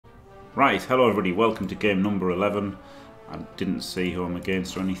Right, hello everybody, welcome to game number 11. I didn't see who I'm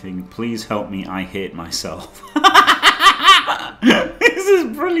against or anything. Please help me, I hate myself. This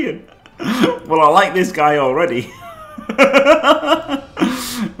is brilliant. Well, I like this guy already.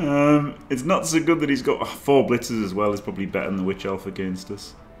 It's not so good that he's got 4 blitzers as well. It's probably better than the Witch Elf against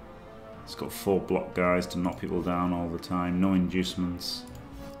us. He's got 4 block guys to knock people down all the time. No inducements.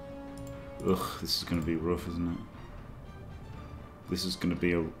 Ugh, this is going to be rough, isn't it? This is going to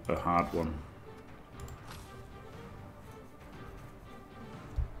be a hard one.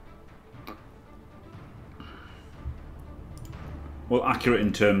 Well, accurate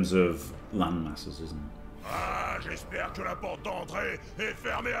in terms of land masses, isn't it? Ah, j'espère que la porte d'entrée est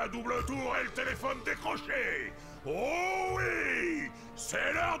fermée à double tour et le téléphone décroché. Oh oui,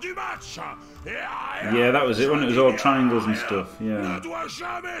 c'est l'heure du match. Yeah, that was it when it was all triangles and stuff. Yeah. Ne doit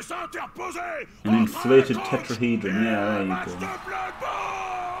jamais s'interposer. An inflated tetrahedron. Yeah, there you go.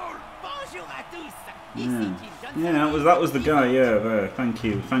 Yeah, yeah, that was the guy. Yeah, there. Thank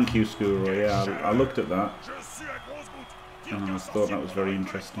you, Skuro. Yeah, I looked at that and I thought that was very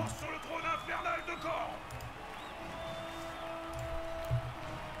interesting.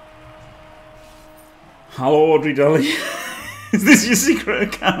 Hello, Audrey Dolly. Is this your secret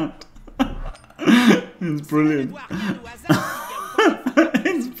account? It's brilliant.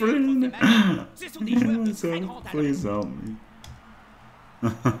 It's brilliant. Please help me.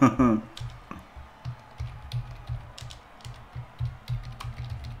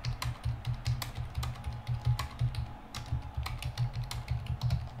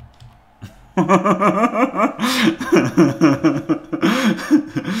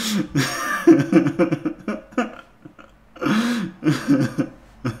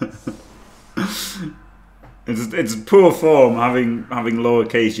 It's poor form having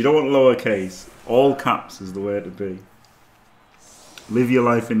lowercase. You don't want lowercase. All caps is the way to be. Live your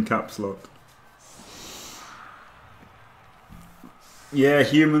life in caps lock. Yeah,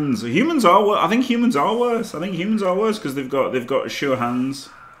 humans. Humans are. I think humans are worse. I think humans are worse because they've got sure hands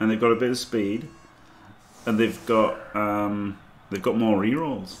and they've got a bit of speed, and they've got more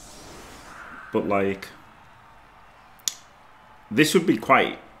rerolls. But like, this would be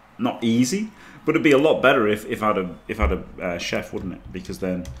quite not easy, but it'd be a lot better if I had a chef, wouldn't it? Because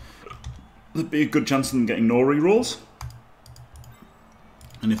then there'd be a good chance of them getting no rerolls.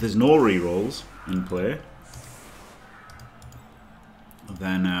 And if there's no rerolls in play,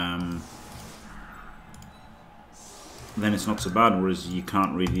 then it's not so bad. Whereas you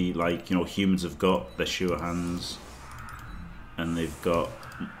can't really, like, you know, humans have got their sure hands, and they've got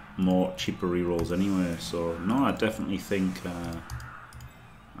more cheaper rerolls anyway. So no, I definitely think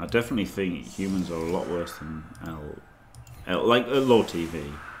humans are a lot worse than like at low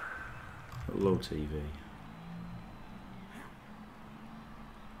TV. At low TV.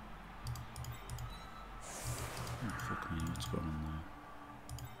 Oh, fuck me, what's going on there?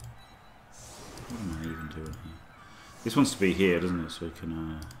 What am I even doing here? This wants to be here, doesn't it? So we can,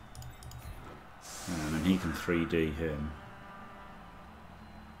 and then he can 3D him.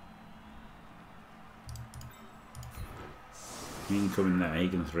 He can come in there, he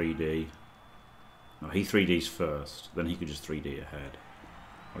can 3D. No, he 3Ds first, then he could just 3D ahead.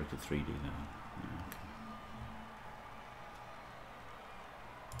 Or he could 3D now. Yeah, okay.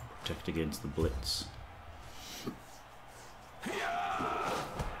 Protect against the blitz.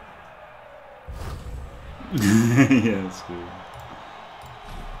 Yeah, that's good.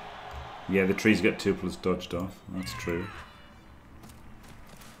 Yeah, the trees get 2+ dodged off. That's true.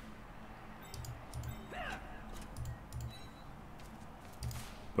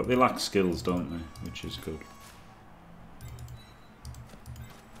 But they lack skills, don't they? Which is good.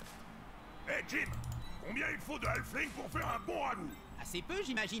 Hey Jim, combien il faut de Halflings pour faire un bon ragoût? Assez peu,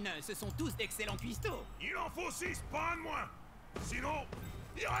 j'imagine. Ce sont tous d'excellents cuistots. Il en faut 6, pas un de moins. Sinon,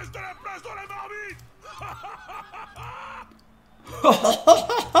 il reste de la place dans la marmite.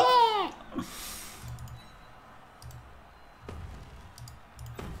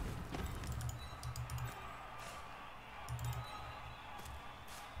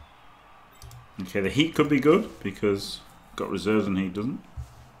 Okay, the heat could be good because got reserves and heat doesn't.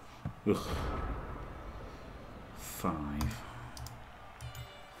 Ugh. 5.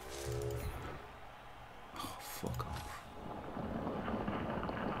 Oh, fuck off.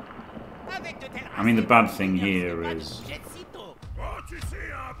 I mean, the bad thing here is oh,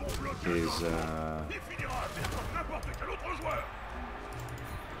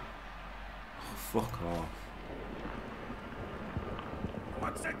 fuck off.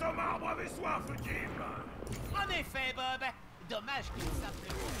 Cet homme arbre avait soif, Jim. En effet, Bob. Dommage qu'une simple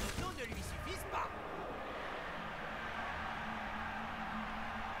goutte d'eau ne lui suffise pas.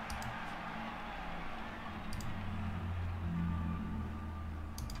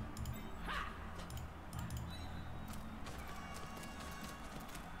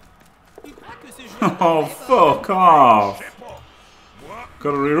 que ce jeu Oh, est fuck bon. off! Je sais pas. Moi,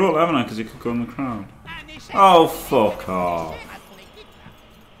 Got to reroll, haven't I? Because it could go in the crowd. Un échec. Oh, fuck off! À son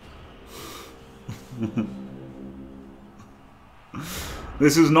équipe.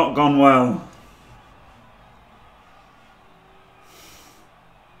 This has not gone well.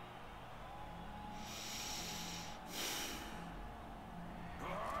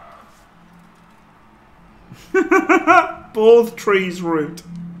 Both trees root.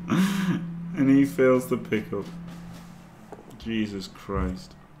 And he fails the pickup. Jesus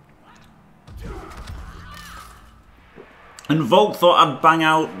Christ. And Volk thought I'd bang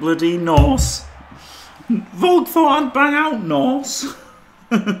out bloody Norse. Volk thought I'd bang out Norse.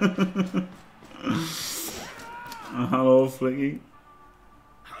 Hello, Flicky.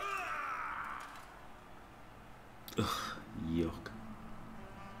 Ugh, yuck.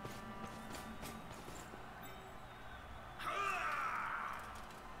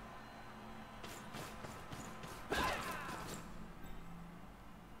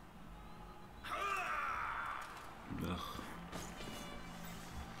 Ugh.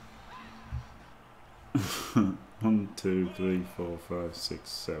 1, 2, 3, 4, 5, 6,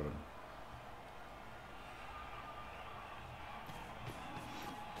 7.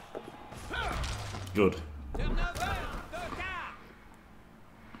 Good. Turnover, 2 quarts.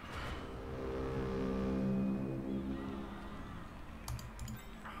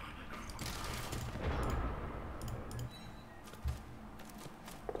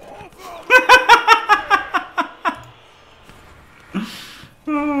 Oh,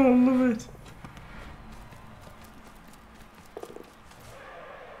 I love it.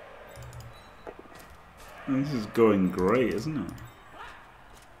 This is going great, isn't it?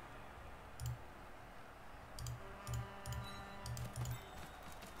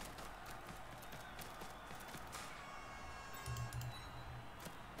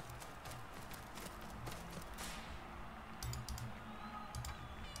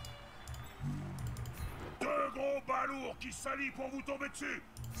 deux gros balourds qui s'allient pour vous tomber dessus.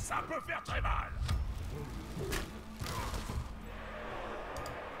 Ça peut faire très mal.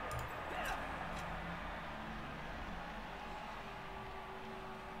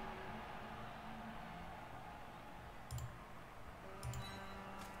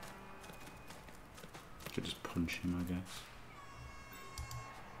 Could just punch him, I guess.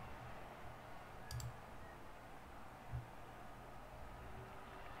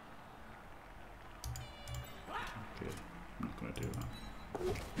 Okay, I'm not gonna do that.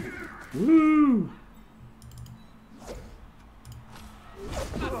 Woo!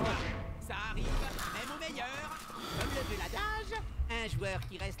 Ça arrive, même au meilleur. Comme le veut l'adage, un joueur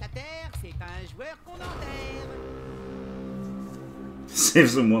qui reste à terre, c'est un joueur qu'on enterre. Save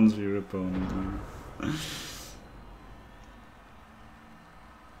some ones for your opponent.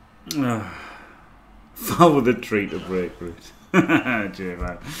 Foul with a treat to break route.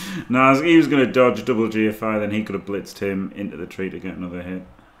 GFI. No, he was going to dodge double GFI, then he could have blitzed him into the tree to get another hit.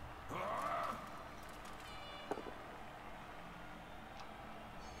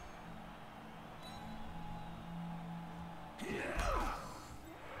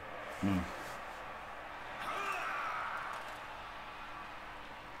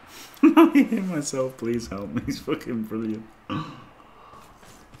 I hit myself, please help me. He's fucking brilliant.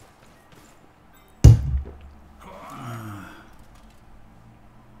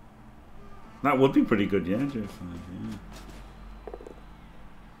 That would be pretty good, yeah, J5, yeah.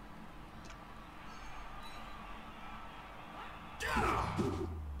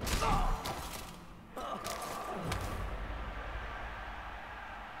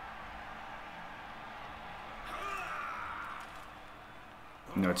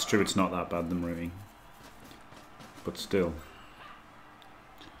 No, it's true, it's not that bad, the rooting. But still.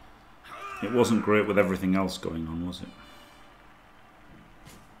 It wasn't great with everything else going on, was it?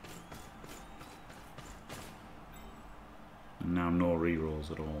 And now no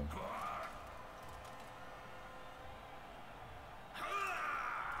rerolls at all.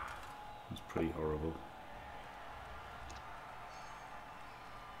 That's pretty horrible.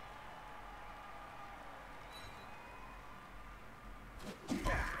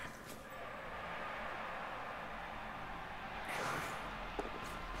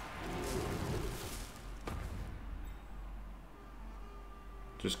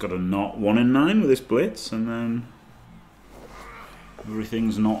 Just got a not 1 in 9 with this blitz, and then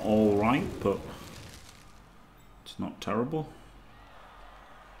everything's not all right, but it's not terrible.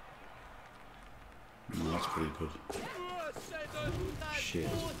 No, that's pretty good. Shit.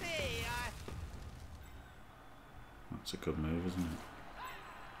 That's a good move, isn't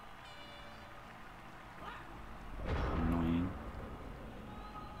it? Annoying.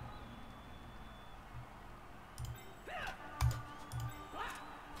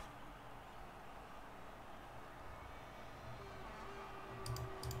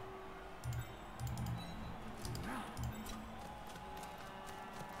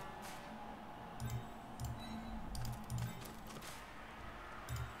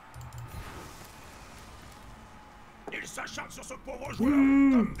 s'acharnent sur ce pauvre joueur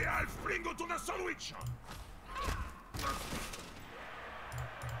comme des Halflings autour d'un sandwich.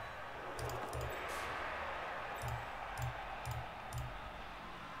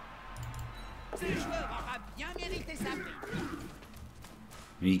 Ce joueur aura bien mérité sa prime.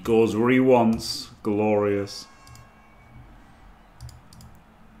 He goes where he wants. Glorious.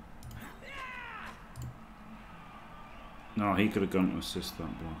 No, he could have gone to assist that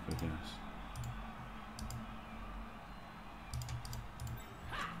block, I guess.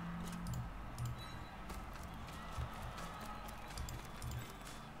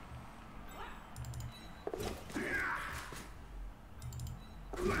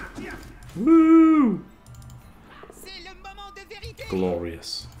 Woo! C'est le moment de vérité.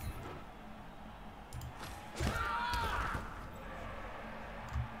 Glorious.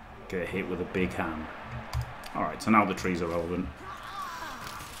 Get hit with a big hand. Alright, so now the trees are relevant.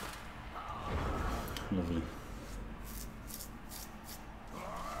 Lovely.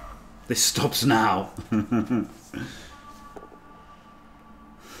 This stops now.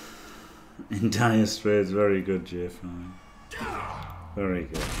 Entire strays, very good, J5. Very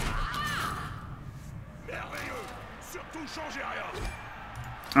good.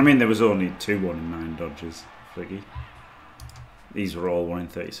 I mean, there was only 2 1 in 9 dodges, Fliggy. These were all 1 in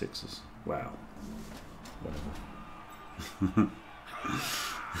 36s. Wow. Whatever.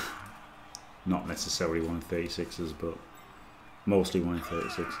 Not necessarily 1 in 36s, but mostly 1 in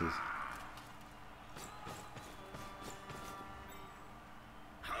 36s.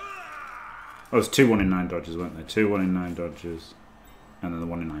 Oh, it was 2 1 in 9 dodges, weren't there? 2 1 in 9 dodges, and then the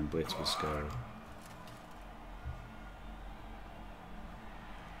 1 in 9 blitz was scary.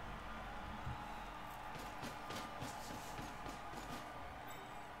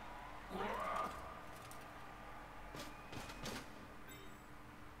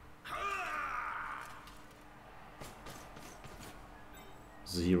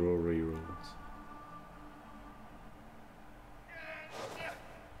 Zero rerolls.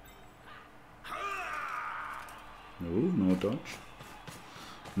 No, no dodge.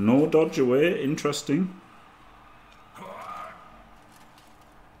 No dodge away. Interesting.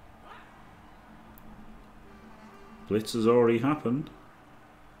 Blitz has already happened.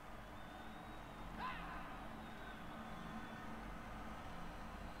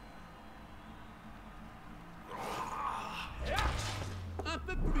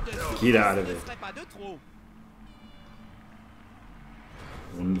 Get out of it.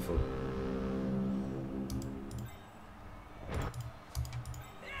 Wonderful.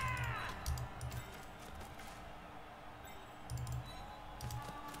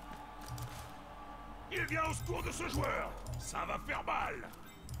 Il vient au secours de ce joueur. Ça va faire mal.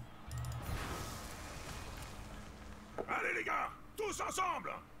 Allez les gars, tous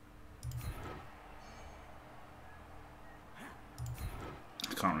ensemble.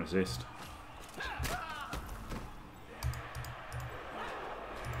 I can't resist.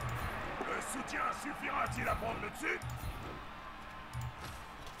 Le soutien suffira-t-il à prendre le dessus?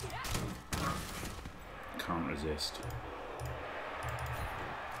 Can't resist.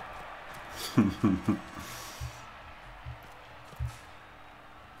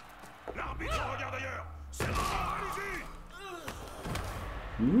 L'arbitre regarde ailleurs. C'est bon, allez-y.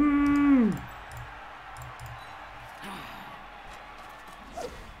 Woo!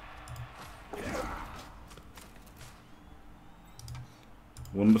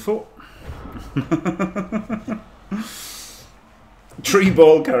 Wonderful. Tree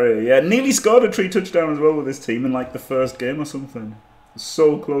ball carrier, yeah. Nearly scored a tree touchdown as well with this team in like the first game or something.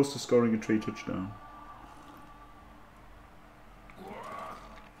 So close to scoring a tree touchdown.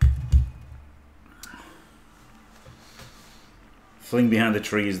 Fling behind the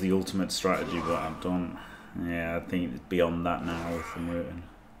tree is the ultimate strategy, but I don't. Yeah, I think it's beyond that now with them rooting.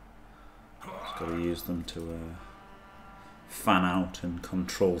 Just got to use them to fan out and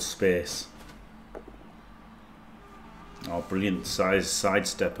control space. Our brilliant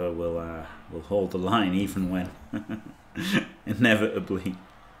sidestepper will hold the line even when inevitably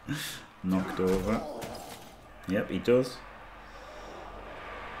knocked over. Yep, he does.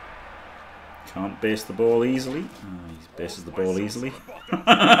 Can't base the ball easily. Oh, he bases the ball easily.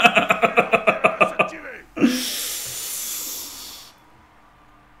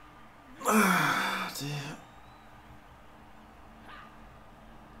 Ah, dear.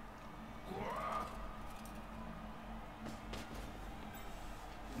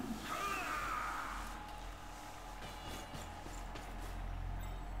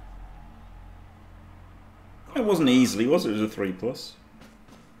 It wasn't easily, was it? It was a 3+.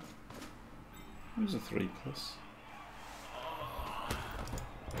 It was a 3+.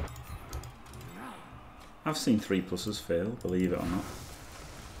 I've seen 3+ fail, believe it or not.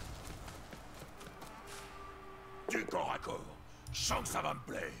 Du corps à corps. Je sens que ça va me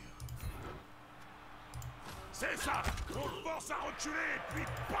plaire. C'est ça. On te force à reculer et puis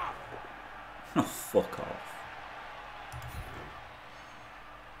paf. Oh, fuck off.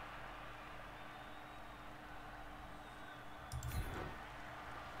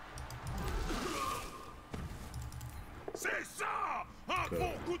 C'est ça. Un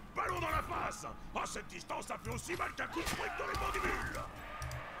bon coup de ballon dans la face. À cette distance, ça fait aussi mal qu'un coup de fouet dans les mandibules.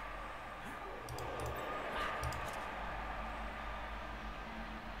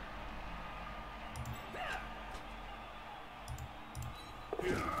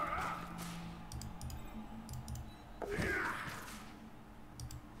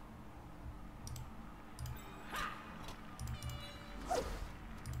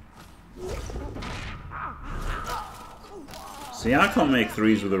 See, I can't make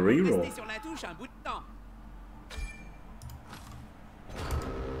 3s with a reroll. Restez sur la touche un bout de temps.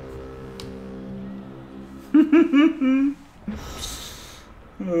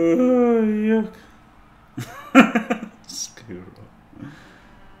 Yuck. Screw up.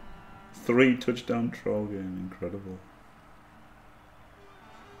 3 touchdown troll game, incredible.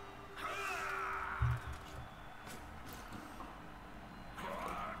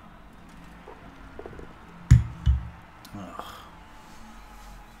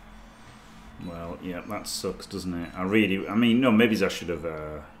 Well, yeah, that sucks, doesn't it? I mean, no, maybe I should have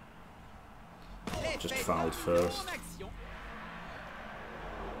just fouled first.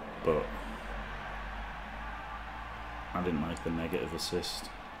 But I didn't like the negative assist.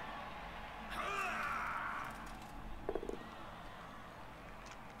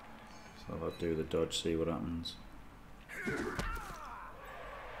 So I'll do the dodge, see what happens.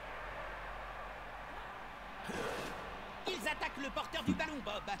 Ils attaquent le porteur du ballon,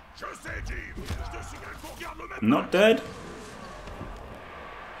 Bob. Je sais, Jim. Je te signale qu'on regarde le même. Not dead.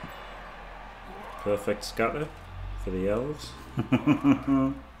 Perfect scatter for the Elves.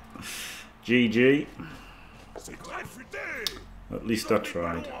 GG. C'est très futé. At least I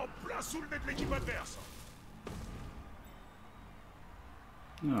tried. En plein sous le nez de l'équipe adverse.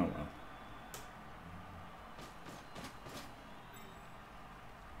 Oh well.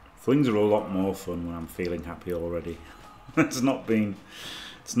 Flings are a lot more fun when I'm feeling happy already. It's not been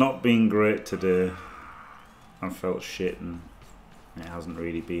great today. I felt shit and it hasn't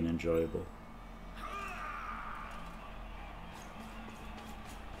really been enjoyable.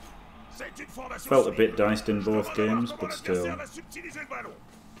 Felt a bit diced in both games, but still.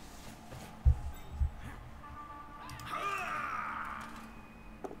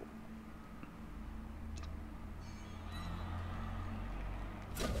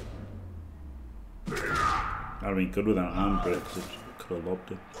 I'd have been good with that handbrake because it could have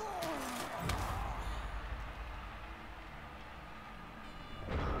lobbed it.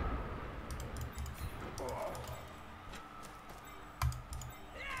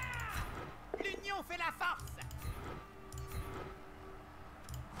 L'union fait la force.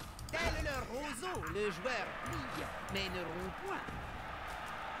 Tel le roseau, le joueur plie, mais ne rompt point.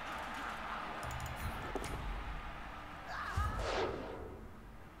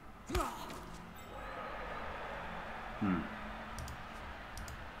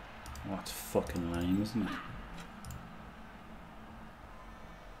 Oh, that's fucking lame, isn't it?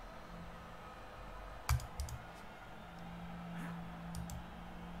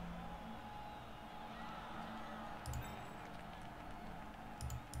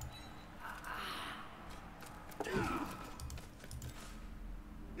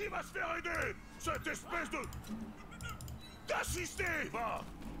 Il va se faire aider, cette espèce de... d'assister, va.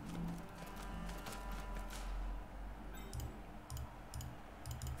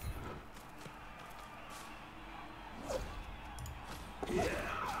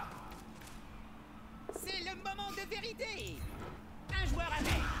 C'est le moment de vérité. Un joueur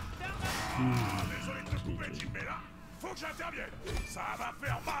avec. Désolé de te couper, Jim, mais là, faut que j'intervienne. Ça va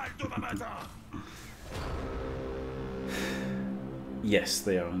faire mal demain matin. Yes,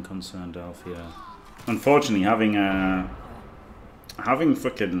 they are unconcerned, Alf, yeah. Unfortunately, having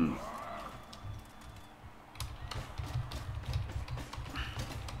fucking...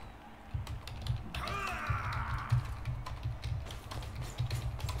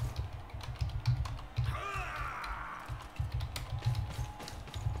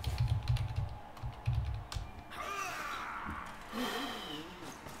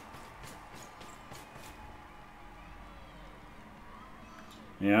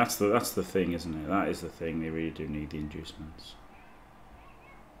 Yeah, that's the thing, isn't it? That is the thing. They really do need the inducements.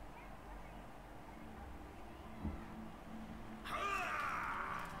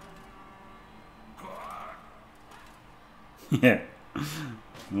 Yeah.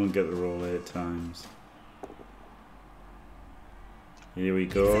 We'll get the roll 8 times. Here we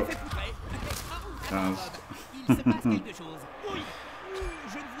go. Cast.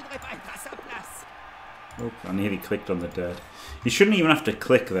 Oh, I nearly clicked on the dead. You shouldn't even have to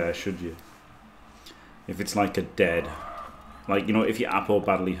click there, should you? If it's like a dead. Like, you know, if your apple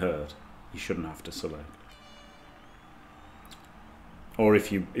badly hurt, you shouldn't have to select. Or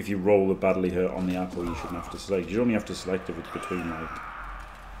if you roll a badly hurt on the apple, you shouldn't have to select. You only have to select if it's between, like...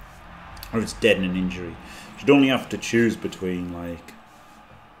 Or if it's dead and an injury. You'd only have to choose between, like...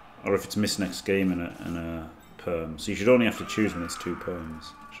 Or if it's miss next game and a perm. So you should only have to choose when it's 2 perms,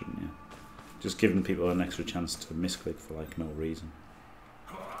 shouldn't you? Just giving people an extra chance to misclick for, like, no reason.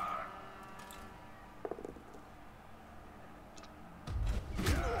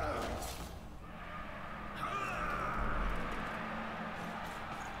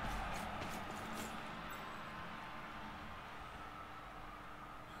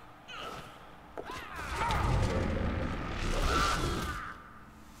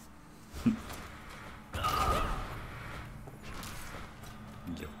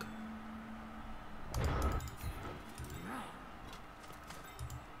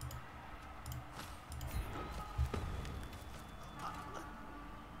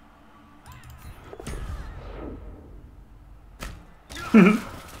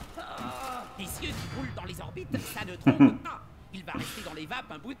 Biscuit roule dans les orbites, ça ne trompe pas. Il va rester dans les vapes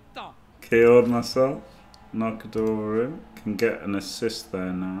un bout de temps. KO'd myself. Knocked over him. Can get an assist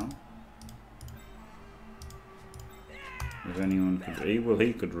there now. If anyone could... Well,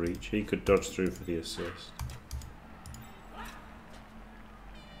 he could reach. He could dodge through for the assist.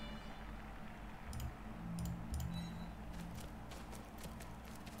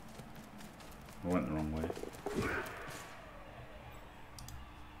 I went the wrong way.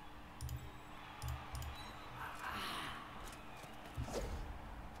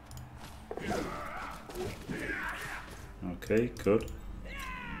 Okay, good.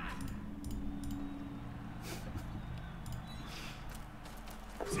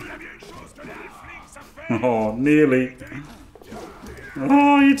 Oh, nearly.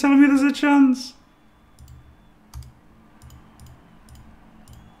 Oh, you're telling me there's a chance?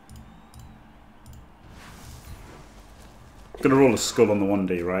 Gonna roll a skull on the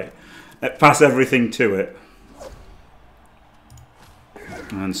 1D, right? Pass everything to it.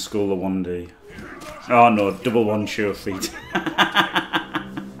 And skull the 1D. Oh no, double 1 sure feet.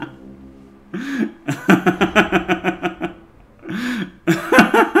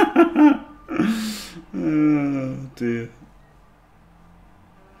 Oh dear.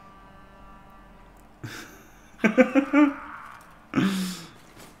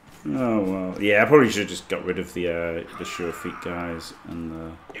 Oh well. Yeah, I probably should have just got rid of the sure feet guys and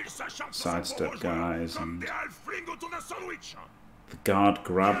the sidestep guys and the guard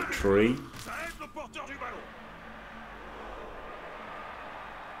grab tree.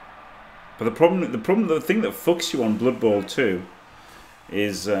 But the thing that fucks you on Blood Bowl 2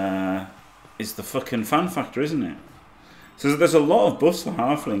 is the fucking fan factor, isn't it? So there's a lot of buffs for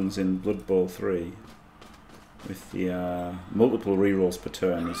Halflings in Blood Bowl 3. With the multiple rerolls per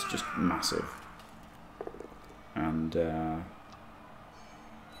turn is just massive. And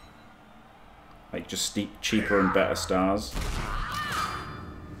like just cheaper and better stars.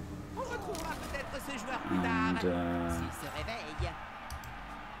 And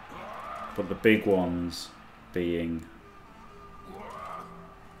but the big ones being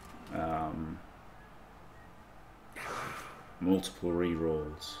multiple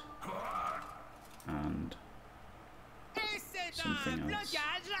rerolls and something else.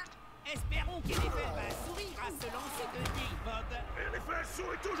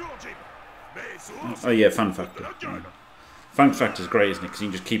 Oh yeah, fan factor. Yeah. Fan factor is great, isn't it? Because you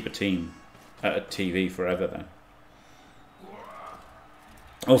can just keep a team at a TV forever then.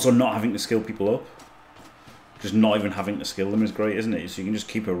 Also, not having to skill people up, just not even having to skill them is great, isn't it? So you can just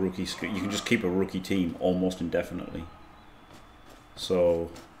keep a rookie. You can just keep a rookie team almost indefinitely.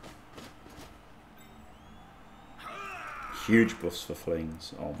 So huge buffs for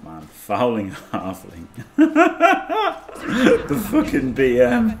flings. Oh man, fouling halfling. The fucking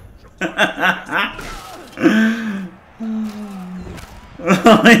BM.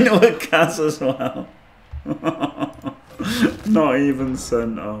 I know a Cass as well. Not even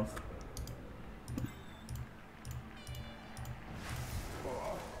sent off.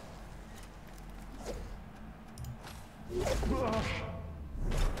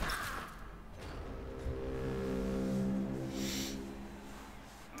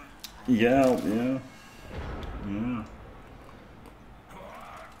 Yeah.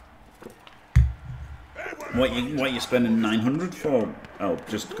 What you spending 900 for? Oh,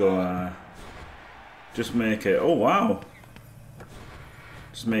 just go. Just make it. Oh wow.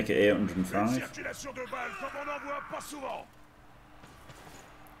 Just make it 805. Circulation de balles comme on n'en voit pas souvent.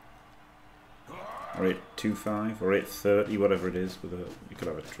 Or 825 or 830, whatever it is. With a, you could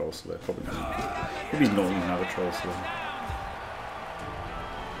have a troll slayer. Probably not. Maybe he's not even have a troll slayer.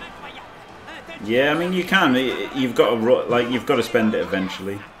 Yeah, I mean you can. You've got to you've got to spend it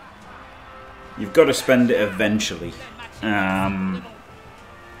eventually. You've got to spend it eventually. Yeah,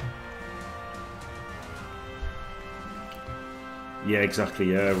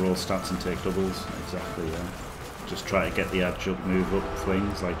 exactly. Yeah, roll stats and take doubles. Exactly. Yeah. Just try to get the edge up, move up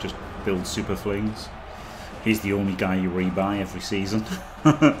flings. Like just build super flings. He's the only guy you rebuy every season.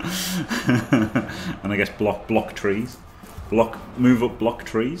 And I guess block trees, move up block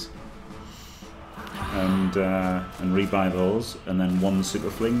trees. And rebuy those, and then one super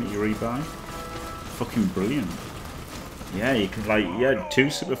fling that you rebuy. Fucking brilliant. Yeah, you could two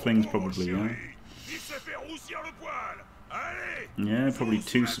super flings probably. Yeah, probably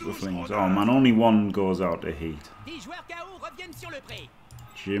two super flings. Oh man, only one goes out to heat.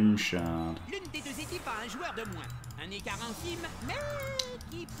 Gym Shard. L'une des deux équipes a un joueur de moins. Un écart infime, mais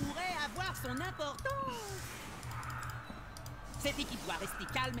qui pourrait avoir son importance. Cette équipe doit rester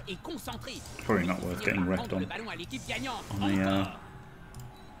calme et concentrée. Probably not worth getting wrecked on. Le ballon à l'équipe gagnante. On the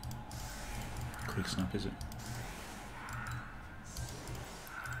quick snap, is it?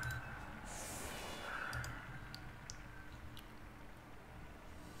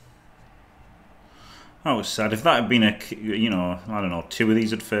 That was sad. If that had been I don't know, 2 of these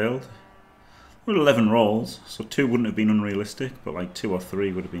had failed. There were 11 rolls, so 2 wouldn't have been unrealistic, but like 2 or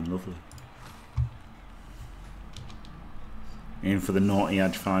 3 would have been lovely. Aim for the naughty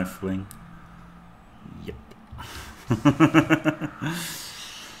edge 5 fling. Yep.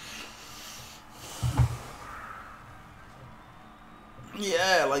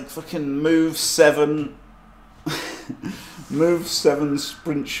 Yeah, like fucking move 7. Move 7,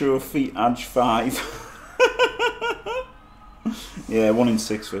 sprint sure feet, edge 5. Yeah, 1 in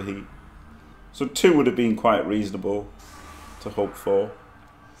 6 for heat. So 2 would have been quite reasonable to hope for.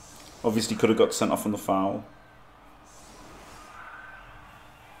 Obviously could have got sent off on the foul.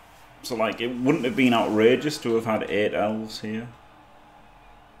 So like it wouldn't have been outrageous to have had 8 elves here.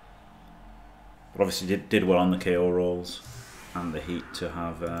 But obviously did well on the KO rolls and the heat to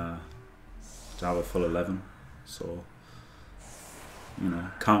have a full 11. So you know,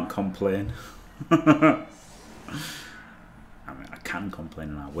 can't complain. I mean, I can complain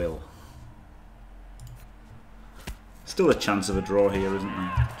and I will. Still a chance of a draw here, isn't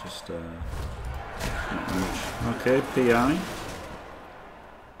there? Just not much. Okay, PI.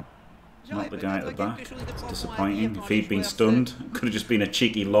 Not the guy at the back. It's disappointing. If he'd been stunned, it could have just been a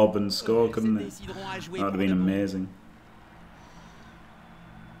cheeky lob and score, couldn't it? That would have been amazing.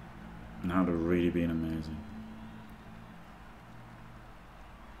 That would have really been amazing.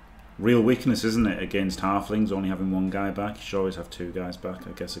 Real weakness, isn't it, against halflings, only having 1 guy back. You should always have 2 guys back,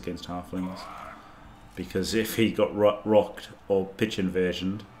 I guess, against halflings. Because if he got rocked or pitch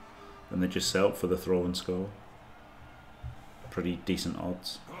invasioned, then they just set up for the throw and score. Pretty decent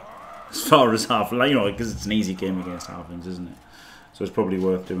odds. As far as halflings, you know, because it's an easy game against halflings, isn't it? So it's probably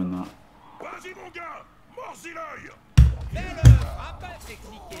worth doing that.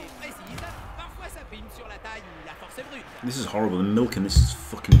 This is horrible. The milk in this is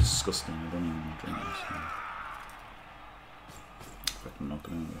fucking disgusting. I don't even want to drink this. Fucking knock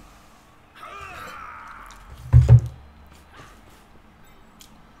it over.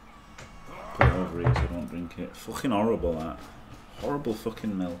 Put it over here so I don't drink it. Fucking horrible, that. Horrible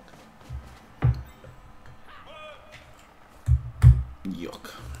fucking milk.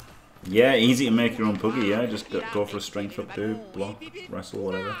 Yuck. Yeah, easy to make your own puggy, yeah. Just go for a strength up, do, block, wrestle,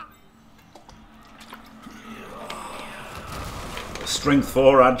 whatever. Strength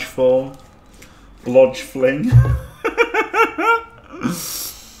 4, edge 4, blodge fling.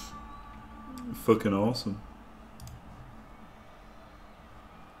 Fucking awesome.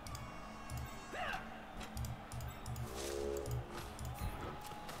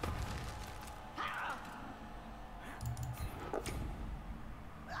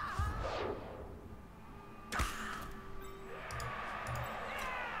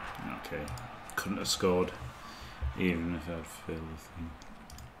 Okay, couldn't have scored. Even if I'd failed the thing.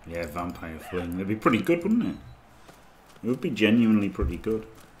 Yeah, Vampire Fling. That'd be pretty good, wouldn't it? It would be genuinely pretty good.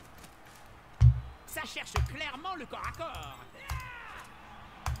 Ça cherche clairement le corps à corps.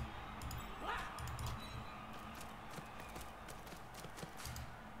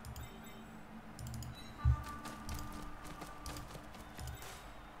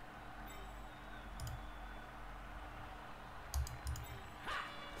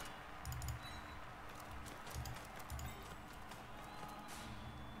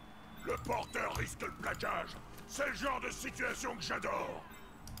 triste que le plaquage. C'est le genre de situation que j'adore.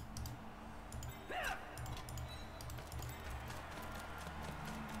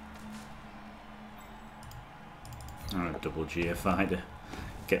 Alright, double GFI to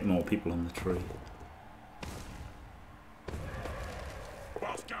get more people on the tree.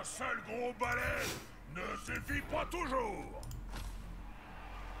 Parce qu'un seul gros balai ne suffit pas toujours.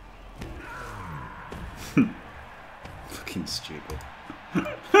 Fucking stupid.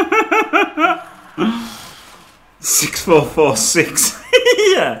 6446.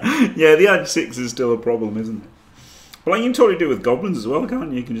 Yeah, the edge 6 is still a problem, isn't it? But like, you can totally do it with goblins as well,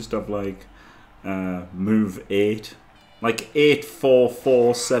 can't you? You can just have like move 8. Like 8, 4,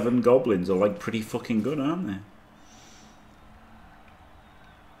 4, 7 goblins are like pretty fucking good, aren't they?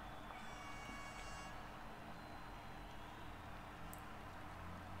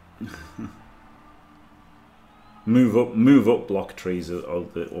 Move up block trees are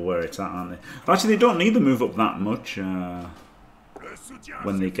where it's at, aren't they? Actually, they don't need to move up that much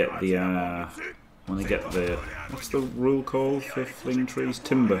when they get the what's the rule called? Halfling trees,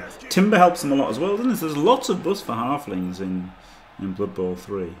 timber. Timber helps them a lot as well, doesn't it? There's lots of buzz for halflings in Blood Bowl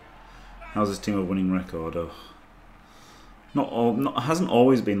 3. How's this team a winning record? Oh, hasn't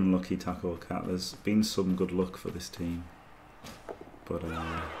always been unlucky, Taco Cat. There's been some good luck for this team, but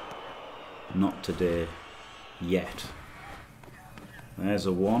not today. Yet. There's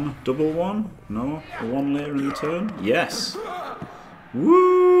a 1. Double 1? No? A 1 later in the turn? Yes!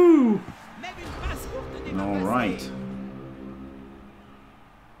 Woo! Alright.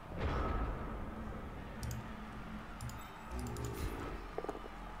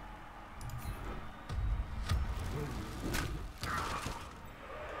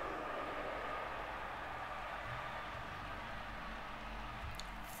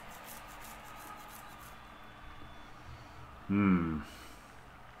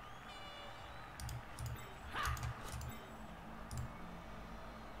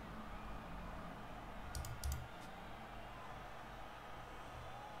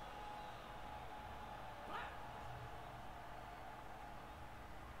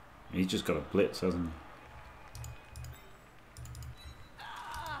 He's just got a blitz, hasn't he?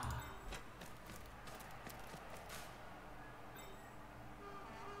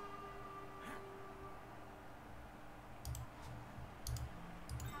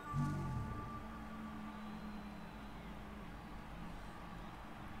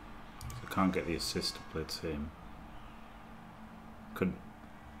 So can't get the assist to blitz him. Could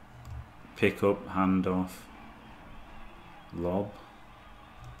pick up, hand off, lob.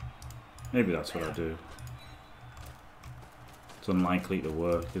 Maybe that's what I do. It's unlikely to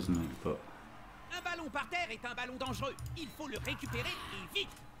work, isn't it? But un ballon par terre est un ballon dangereux. Il faut le récupérer et vite.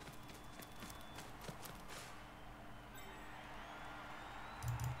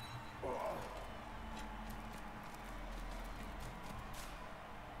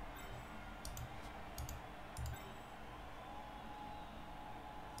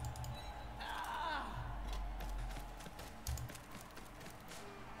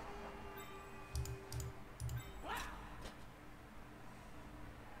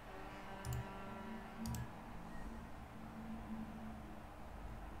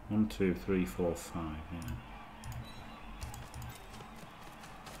 One, 2, 3, 4, 5, yeah.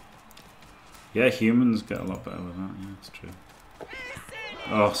 Yeah, humans get a lot better with that, yeah, that's true.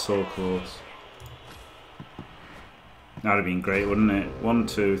 Oh, so close. That'd have been great, wouldn't it? 1,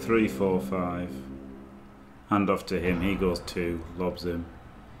 2, 3, 4, 5. Hand off to him, he goes 2, lobs him,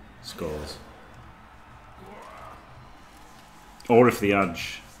 scores. Or if the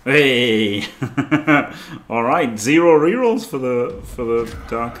edge. Hey! Alright, 0 rerolls for the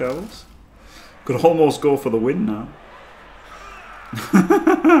Dark Elves. Could almost go for the win now.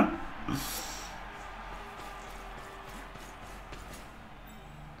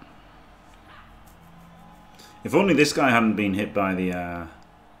 If only this guy hadn't been hit by the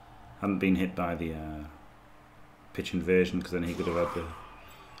pitch invasion, because then he could have had the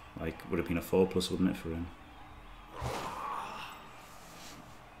would have been a 4+, wouldn't it, for him?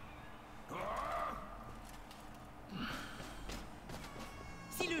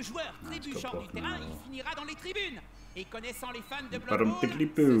 Trébuchant du terrain, il finira dans les tribunes. Et connaissant les fans de Blood Bowl, ce serait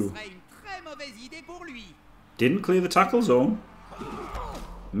une très mauvaise idée pour lui. Didn't clear the tackle zone.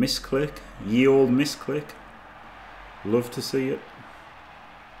 Misclick. Ye old misclick. Love to see it.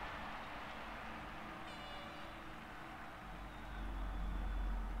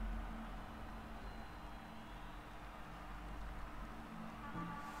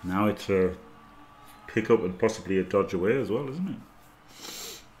 Now it's a pick up and possibly a dodge away as well, isn't it?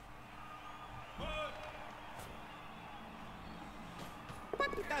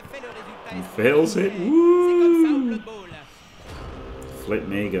 Fails it. C'est comme ça au Woo! Blood Bowl. Flip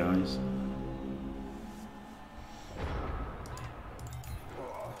me, guys.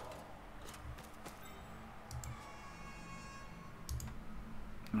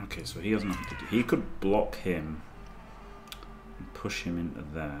 Okay, so he has nothing to do. He could block him and push him into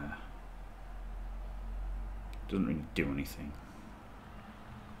there. Doesn't really do anything.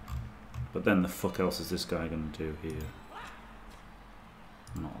 But then the fuck else is this guy gonna do here?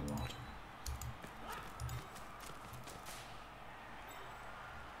 Not a lot.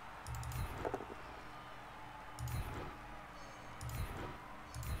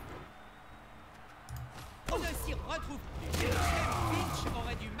 On ne s'y retrouve plus. Finch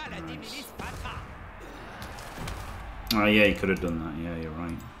aurait du mal à démêler ce patron. Oh yeah, he could have done that. Yeah, you're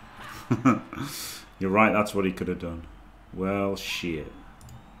right. You're right, that's what he could have done. Well, shit.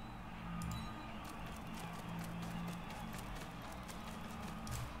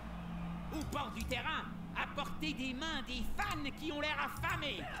 Au bord du terrain, à portée des mains des fans qui ont l'air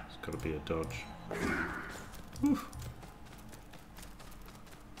affamés. It's got to be a dodge. Oof.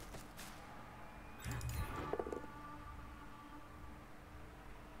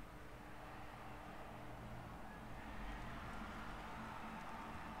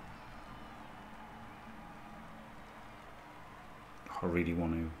 I really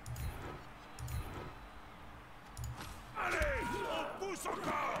want to. Allez, on pousse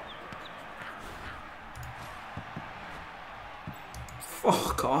encore.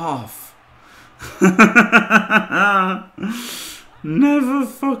 Fuck off. Never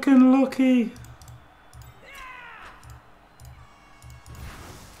fucking lucky.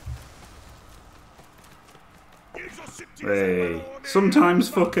 Hey, sometimes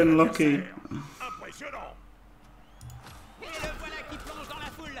fucking lucky. Impressionnant. Et le voilà qui plonge dans la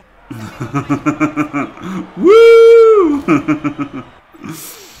foule. Woo!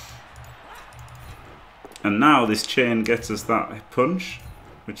 And now this chain gets us that punch,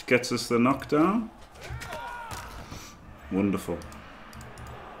 which gets us the knockdown. Wonderful.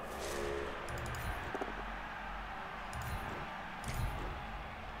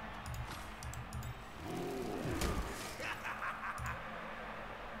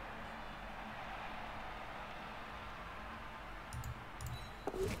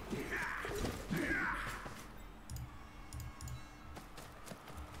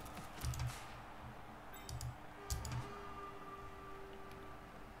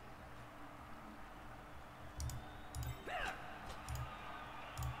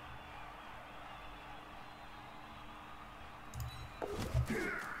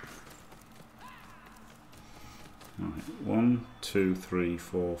 Right, 1, 2, 3,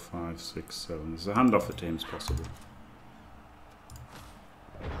 4, 5, 6, 7. There's a handoff at teams possible.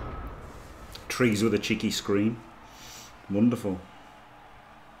 Trees with a cheeky scream. Wonderful.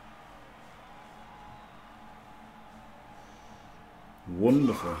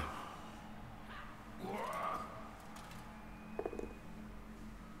 Wonderful.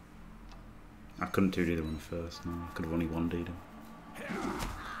 I couldn't do either one first. No, I could have only one-D'd him.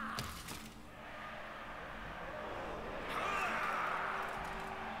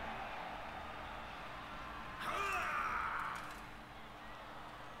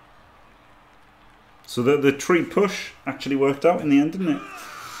 So the tree push actually worked out in the end, didn't it?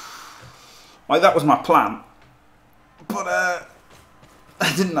 Like, that was my plan, but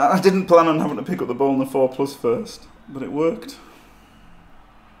I didn't plan on having to pick up the ball in the 4+ first, but it worked.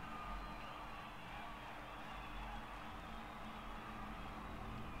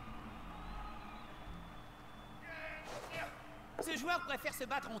 Ce joueur préfère se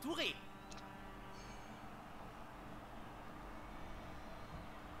battre entouré.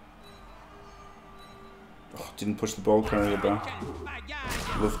 Oh, didn't push the ball carrier back. Quel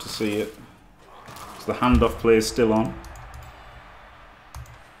bagage! Love to see it. So the handoff play is still on.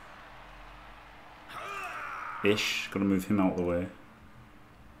 Ish. Got to move him out of the way.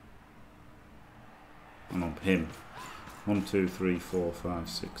 Oh no, him. 1, 2, 3, 4, 5,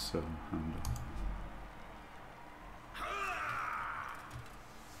 6, 7. Handoff.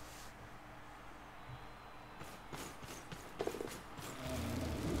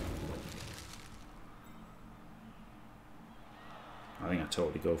 I think I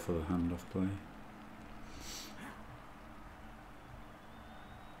totally go for the handoff play.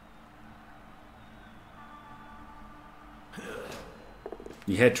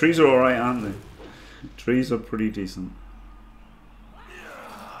 Yeah, trees are alright, aren't they? Trees are pretty decent.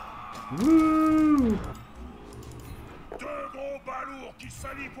 Woo! Deux gros balourds qui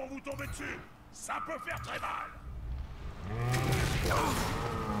s'allient pour vous tomber dessus. Ça peut faire très mal.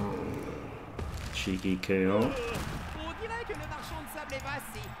 Cheeky KO. On dirait que le marchand de sable est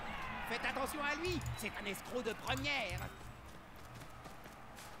passé. Faites attention à lui, c'est un escroc de première.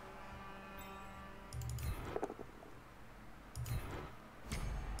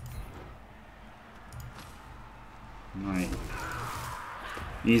 Right.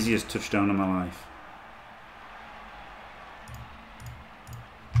 Easiest touchdown of my life.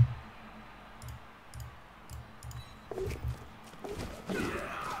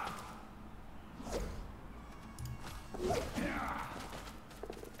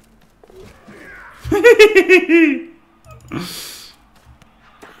 Une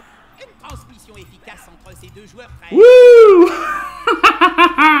transmission efficace entre ces deux joueurs très... Woo!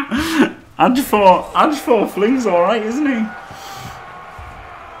 Edge 4 Fling's alright, isn't he?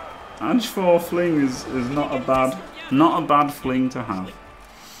 Edge 4 Fling is not a bad fling to have.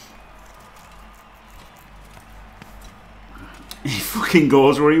 He fucking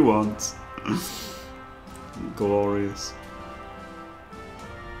goes where he wants. Glorious.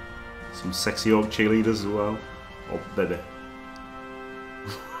 Some sexy old cheerleaders as well. Oh baby.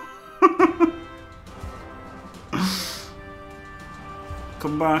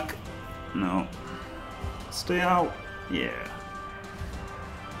 Come back. No. Stay out. Yeah.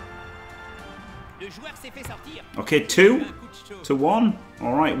 Le joueur s'est fait sortir. Okay, 2-1.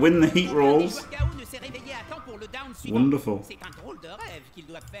 Alright, win the heat rolls. Wonderful. C'est un drôle de rêve qu'il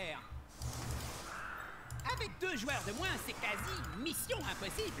doit faire. Avec 2 joueurs de moins, c'est quasi mission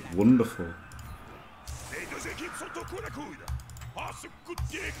impossible. Wonderful. Les deux équipes sont au coude à coude. Oh, ce coup de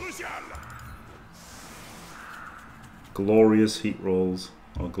pied est crucial. Glorious heat rolls.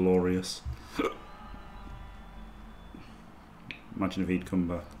 Or glorious. Imagine if he'd come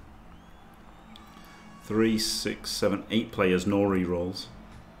back. 3, 6, 7, 8 players, no re-rolls.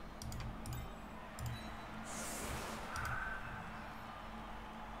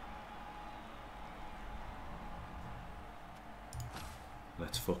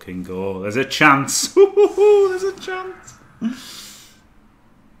 Let's fucking go. There's a chance. There's a chance.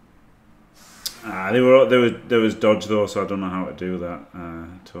 There was dodge though, so I don't know how to do that,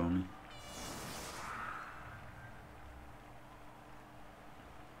 Tony.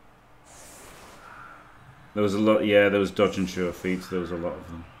 There was a lot, yeah, there was dodge and sure feet, so there was a lot of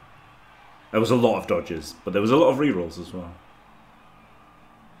them. There was a lot of dodges, but there was a lot of rerolls as well.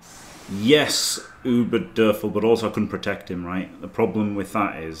 Yes, Uber Durful, but also I couldn't protect him, right? The problem with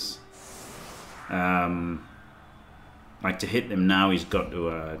that is, like to hit him now, he's got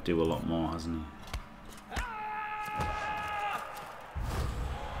to do a lot more, hasn't he?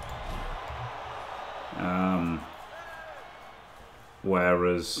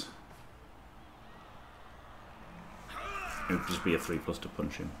 Whereas it would just be a 3+ to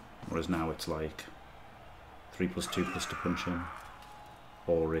punch him, whereas now it's like 3+2+ to punch him,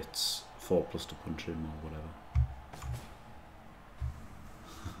 or it's 4+ to punch him, or whatever.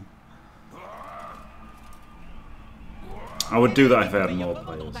 I would do that if I had more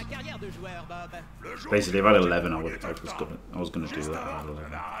players. Basically, if I had 11, I was gonna do that. If I had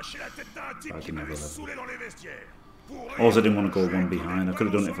 11. But I didn't have 11. Also, I didn't want to go one behind. I could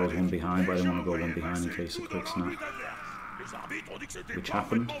have done it if I was one behind, but I didn't want to go one behind in case of quick snap, which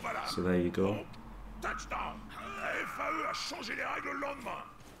happened. So there you go.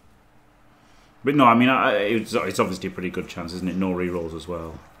 But no, I mean, it's obviously a pretty good chance, isn't it? No rerolls as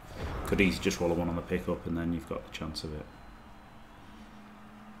well. Could easily just roll a 1 on the pickup, and then you've got the chance of it.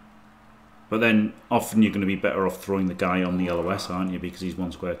 But then often you're going to be better off throwing the guy on the LOS, aren't you? Because he's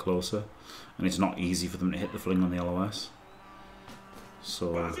 1 square closer. And it's not easy for them to hit the fling on the LOS.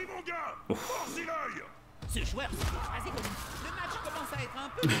 So...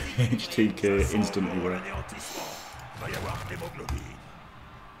 HTK instantly wrecked.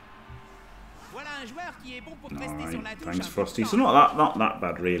 Alright, thanks Frosty. So not that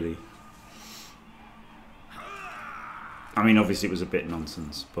bad really. I mean obviously it was a bit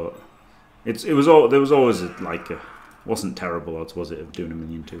nonsense, but... there was always wasn't terrible odds, was it, of doing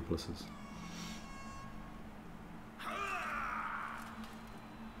 1,000,000 2+s.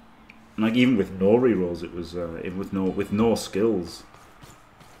 And like even with no rerolls, it was with no skills.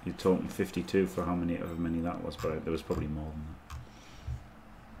 You're talking 52 for however many that was, but there was probably more than that.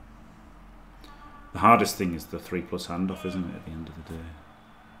 The hardest thing is the 3+ handoff, isn't it? At the end of the day.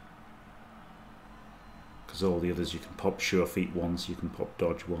 Because all the others you can pop sure feet once, you can pop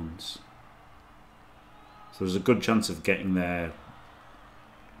dodge once. So there's a good chance of getting there,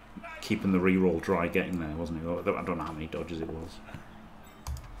 keeping the reroll dry, getting there, wasn't it? I don't know how many dodges it was.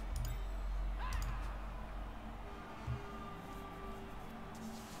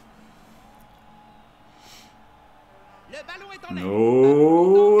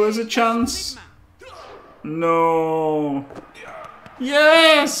 No, there's a chance. No.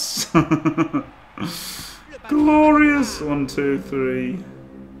 Yes! Glorious! 1, 2, 3.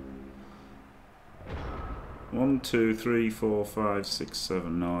 1, 2, 3, 4, 5, 6,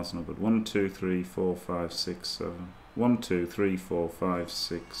 7. No, that's not good. 1, 2, 3, 4, 5, 6, 7. 1, 2, 3, 4, 5,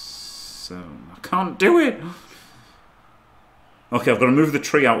 6, 7. I can't do it! Okay, I've got to move the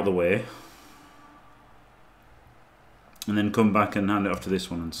tree out of the way. And then come back and hand it off to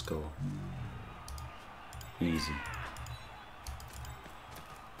this one and score. Easy.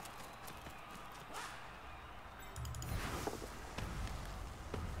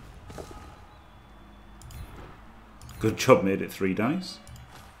 Good job, made it 3 dice.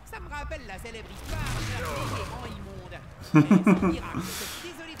 Ça me rappelle la célèbre histoire des rangs immondes.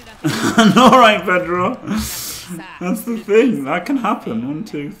 Alright, Pedro. That's the thing. That can happen. 1,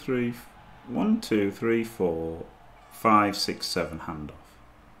 2, 3. 1, 2, 3, 4, 5, 6, 7 handoff.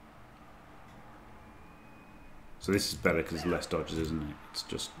 So this is better because it's less dodges, isn't it? It's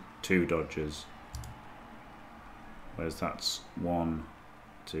just 2 dodges. Whereas that's 1,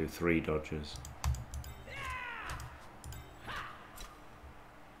 2, 3 dodges.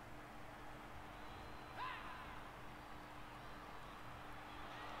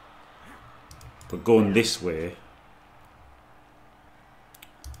 But going this way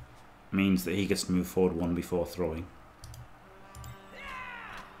means that he gets to move forward 1 before throwing.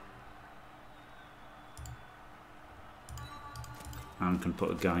 And can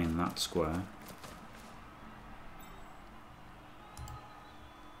put a guy in that square.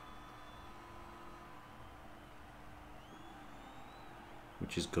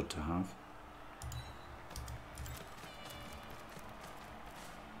 Which is good to have.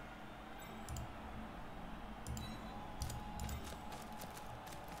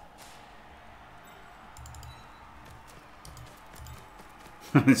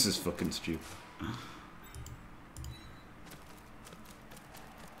 This is fucking stupid.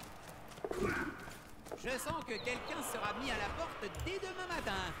 Je sens que quelqu'un sera mis à la porte dès demain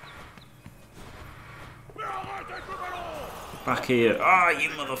matin. Back here. Ah, you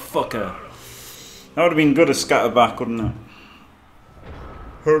motherfucker. That would have been good as scatterback, wouldn't it?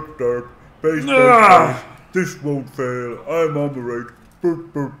 Herp derp, base base. This won't fail. I'm on the right. Burr,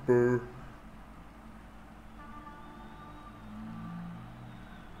 burr, burr.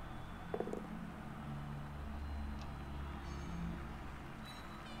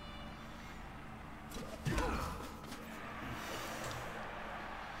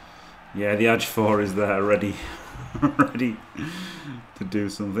 Yeah, the Edge 4 is there, ready. Ready to do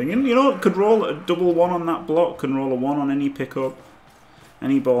something. And you know, could roll a double 1 on that block, can roll a 1 on any pickup.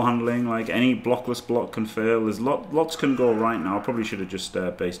 Any ball handling, like any blockless block can fail. There's lots can go right now. I probably should have just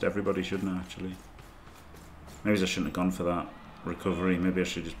based everybody, shouldn't I, actually? Maybe I shouldn't have gone for that recovery. Maybe I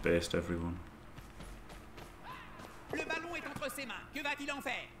should just based everyone. Le ballon est entre ses mains. Que va-t-il en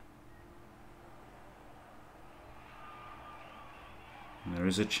faire? There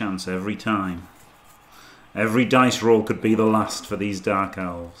is a chance every time. Every dice roll could be the last for these Dark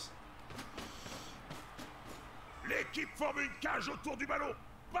Elves. L'équipe forme une cage autour du ballon.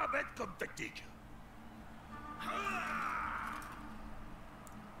 Pas bête comme tactique.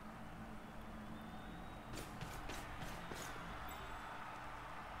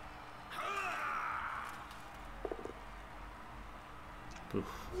 Oof.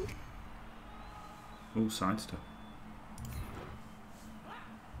 Ooh, sidestep.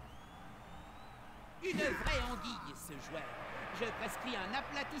 Une vraie anguille, ce joueur. Je prescris un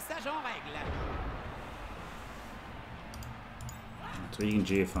aplatissage en règle. So you can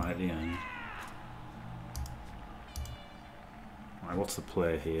GFI at the end. Right, what's the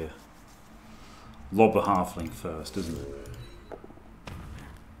play here? Lob a halfling first, isn't it?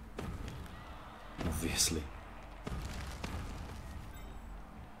 Obviously.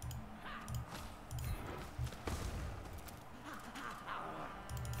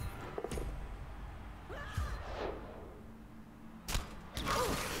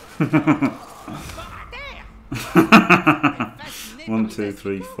 One, two,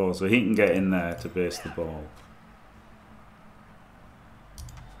 3, 4. So he can get in there to base the ball.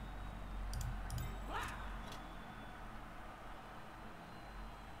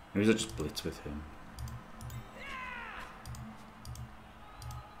 Maybe I just blitz with him.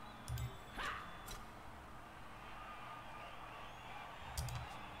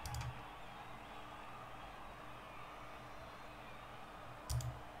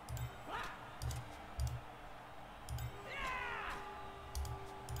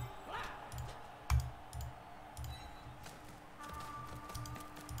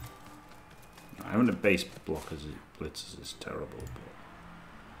 Having a base block as it blitzes is terrible, but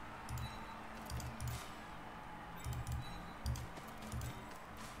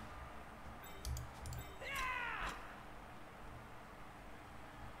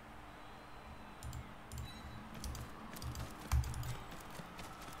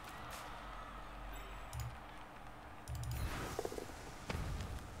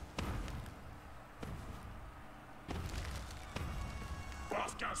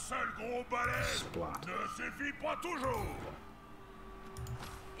qu'un seul gros balai Splat. ne suffit pas toujours.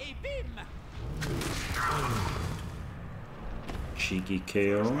 Et bim! Cheeky Le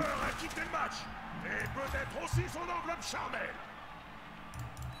KO. joueur a quitté le match. Et peut-être aussi son enveloppe charnelle.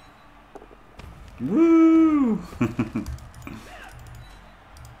 Woo!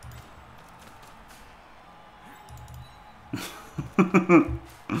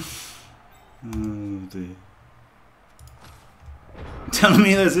 Oh dear. Tell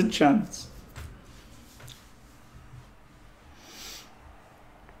me there's a chance.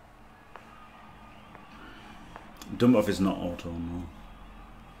 Dump off is not auto, no.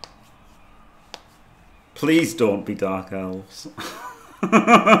 Please don't be Dark Elves.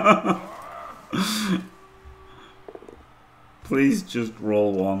 Please just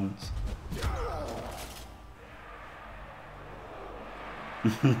roll ones.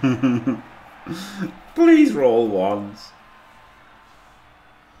 Please roll ones.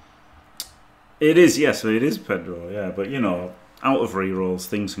 It is, yes, it is Pedro, yeah, but you know, out of rerolls,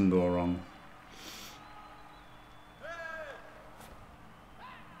 things can go wrong.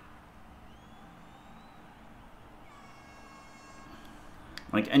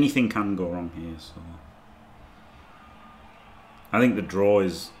 Like, anything can go wrong here, so... I think the draw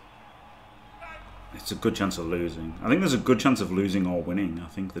is... It's a good chance of losing. I think there's a good chance of losing or winning. I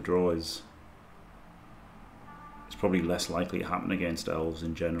think the draw is... It's probably less likely to happen against Elves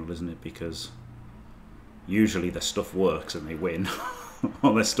in general, isn't it? Because usually their stuff works and they win.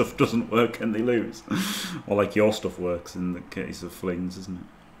 Or their stuff doesn't work and they lose. Or like your stuff works in the case of Flings, isn't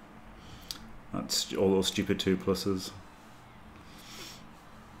it? That's all those stupid 2+.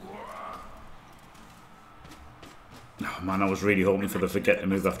 Oh man, I was really hoping for the forget to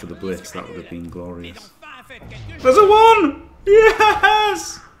move after the blitz. That would have been glorious. There's a 1!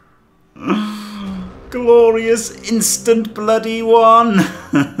 Yes! Glorious instant bloody 1!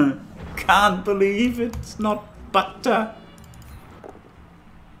 Can't believe it's not butter.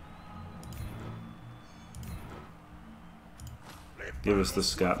 Give us the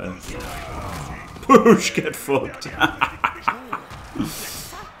scatter. Push, get fucked.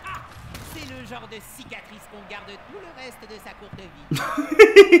 Genre de cicatrice qu'on garde tout le reste de sa courte vie.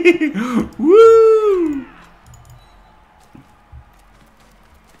 Woo!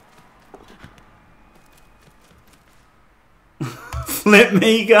 Flip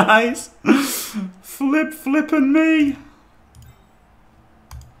me, guys! Flipping me!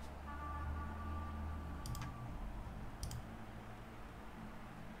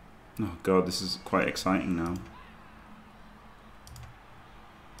 Oh god, this is quite exciting now.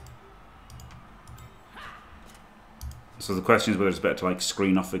 So the question is whether it's better to like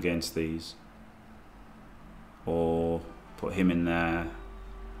screen off against these or put him in there.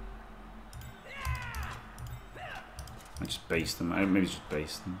 I just base them. Maybe just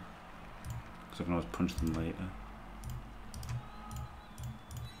base them because I can always punch them later.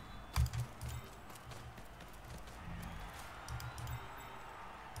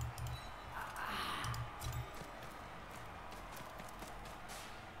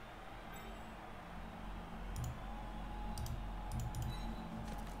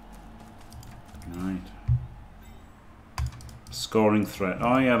 Right. Scoring threat.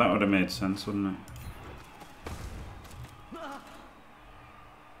 Oh yeah, that would have made sense, wouldn't it?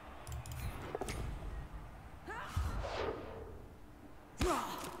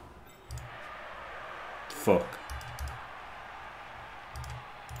 Fuck.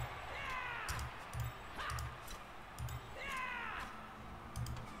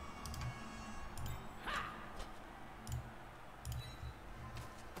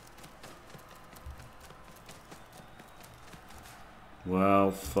 Well,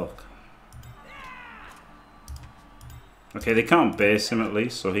 fuck. Okay, they can't base him at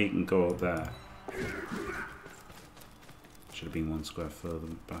least, so he can go there. Should have been one square further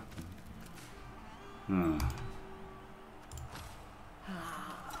back. Ah.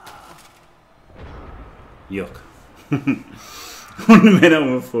 Yuck. Wouldn't have been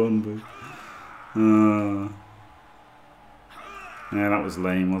over fun, but... yeah, that was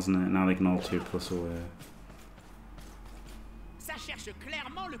lame, wasn't it? Now they can all 2+ away.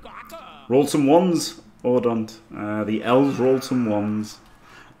 Rolled some 1s, Ordont. The Elves rolled some 1s.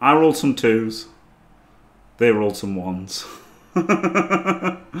 I rolled some 2s. They rolled some 1s.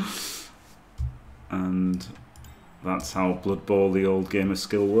 And that's how Blood Bowl, the old game of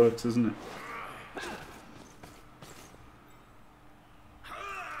skill, works, isn't it?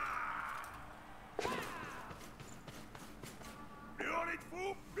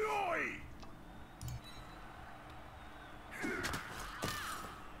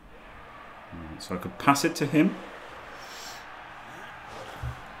 So I could pass it to him.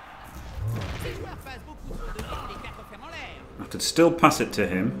 fasse beaucoup trop de vite les faire refaire en l'air. I could still pass it to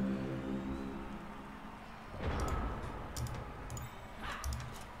him.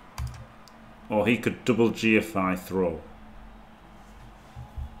 Or he could double GFI throw.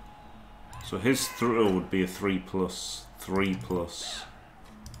 So his throw would be a 3+, 3+.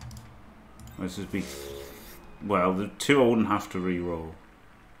 This would be... Well, the 2 I wouldn't have to re-roll.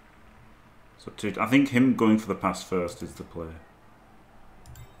 So I think him going for the pass first is the play.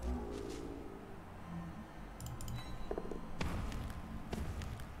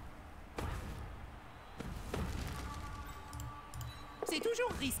 C'est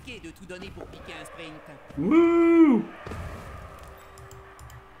toujours risqué de tout donner pour piquer un sprint. Woo!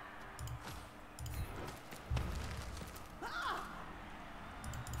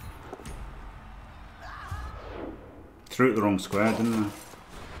 Threw it the wrong square, didn't I?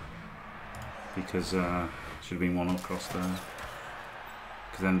 Because should have been 1 across there.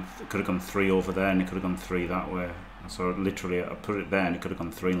 Because then it could have gone 3 over there, and it could have gone 3 that way. So literally, I put it there, and it could have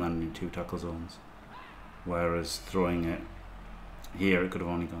gone 3 landing in 2 tackle zones. Whereas throwing it here, it could have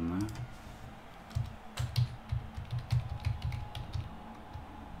only gone there.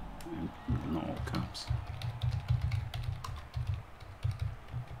 Not all caps.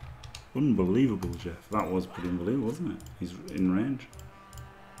 Unbelievable, Jeff. That was pretty unbelievable, wasn't it? He's in range.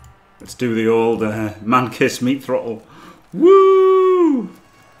 Let's do the old man kiss meat throttle. Woo!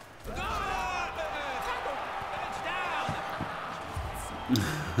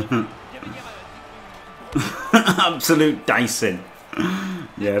 Absolute dicing.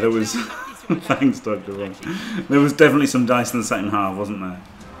 Yeah, there was. Thanks, Dr. Ron. There was definitely some dice in the second half, wasn't there?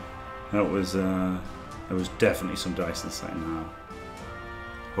 That was. There was definitely some dice in the second half.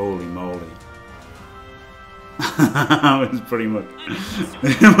 Holy moly! That was pretty much.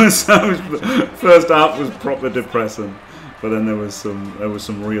 It was first half was proper depressing, but then there was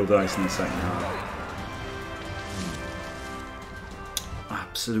some real dice in the second half.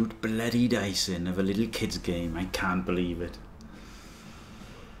 Absolute bloody dicing of a little kids game. I can't believe it.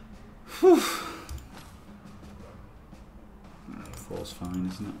 Whew. 4's fine,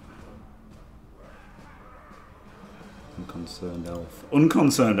 isn't it? Unconcerned elf.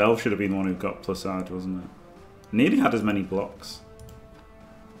 Unconcerned elf should have been the one who got plus out, wasn't it? Nearly had as many blocks.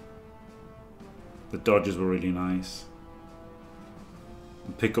 The dodges were really nice.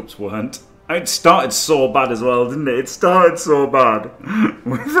 The pickups weren't. It started so bad as well, didn't it? It started so bad.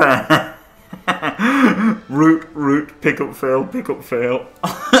 With root, pickup fail,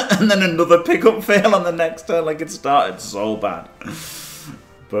 and then another pickup fail on the next turn. Like, it started so bad.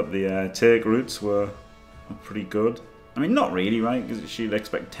 But the take roots were pretty good. I mean, not really, right? Because she'd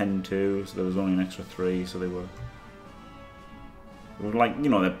expect 10-2, so there was only an extra 3, so they were like, you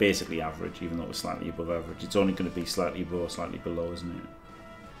know, they're basically average, even though it was slightly above average. It's only going to be slightly above or slightly below, isn't it?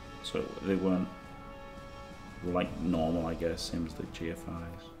 So they weren't like normal, I guess, same as the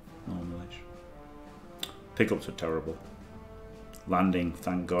GFIs, normalish. Pickups were terrible. Landing,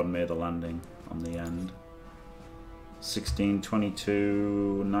 thank God, made a landing on the end. 16,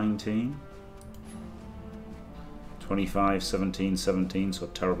 22, 19. 25, 17, 17, so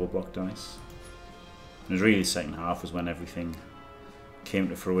terrible block dice. It was really the second half was when everything came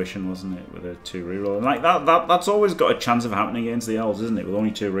to fruition, wasn't it? With a 2 reroll. And like that's always got a chance of happening against the Elves, isn't it? With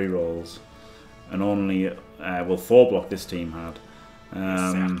only 2 rerolls. And only, well, 4 block this team had.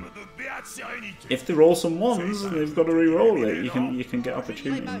 If they roll some 1s and they've got to re-roll it, you can get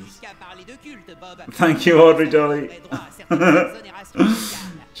opportunities. Thank you, Audrey Dolly.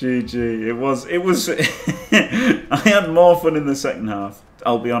 GG. It was I had more fun in the second half,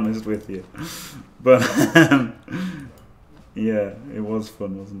 I'll be honest with you. But yeah, it was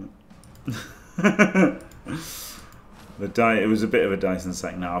fun, wasn't it? It was a bit of a dice in the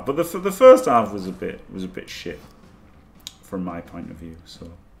second half, but the first half was a bit shit from my point of view,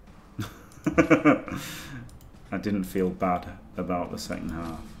 so I didn't feel bad about the second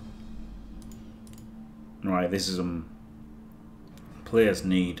half. Right, this is players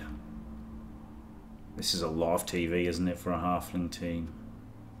need. This is a lot of TV, isn't it, for a halfling team?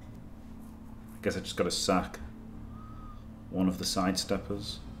 I guess I just got to sack one of the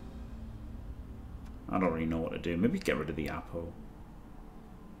sidesteppers. I don't really know what to do. Maybe get rid of the Apo.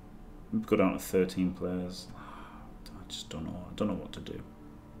 Maybe go down to 13 players. I just don't know. I don't know what to do.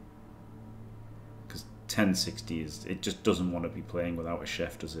 Because 1060 is... It just doesn't want to be playing without a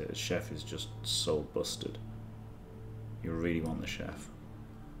chef, does it? A chef is just so busted. You really want the chef.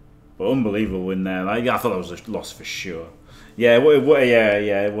 But unbelievable win there. I thought that was a loss for sure. Yeah,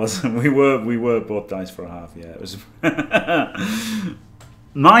 yeah, it was. We were both dice for a half. Yeah, it was.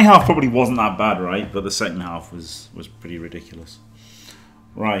 My half probably wasn't that bad, right? But the second half was pretty ridiculous.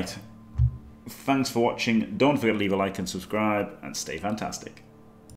 Right, Thanks for watching. Don't forget to leave a like and subscribe, and stay fantastic.